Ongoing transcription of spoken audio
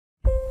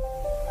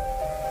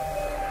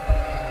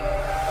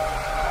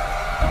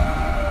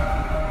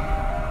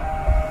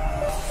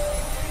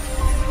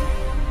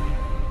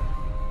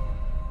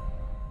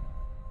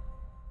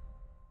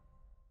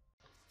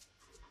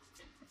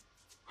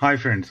Hi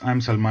friends,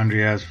 I'm Salman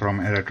Riaz from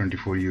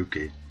Era24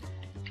 UK.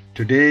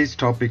 Today's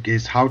topic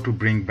is how to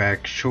bring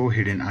back show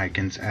hidden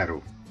icons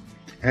arrow.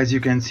 As you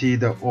can see,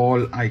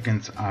 all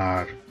icons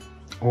are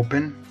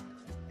open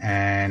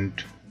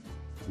and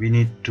we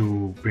need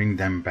to bring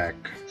them back.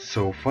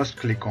 So first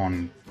click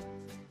on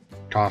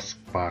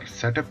taskbar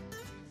setup.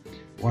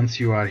 Once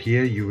you are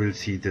here, you will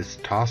see this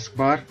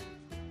taskbar.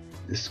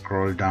 Just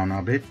scroll down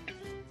a bit.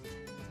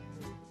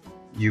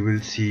 You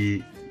will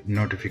see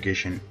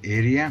notification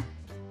area.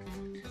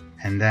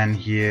 And then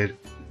here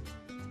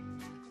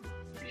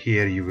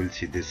you will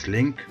see this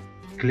link.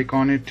 Click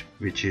on it,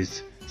 which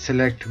is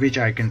select which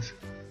icons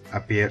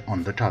appear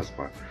on the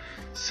taskbar.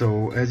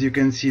 So as you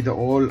can see,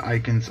 all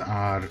icons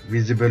are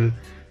visible.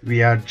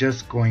 We are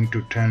just going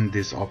to turn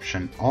this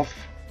option off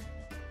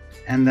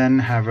and then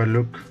have a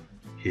look.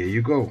 Here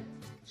you go.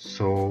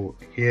 So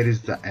here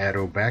is the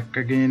arrow back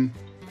again.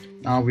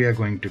 Now we are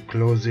going to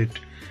close it.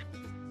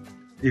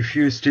 If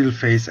you still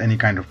face any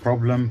kind of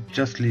problem,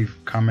 just leave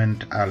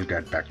comment. I'll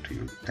get back to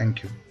you.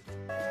 Thank you.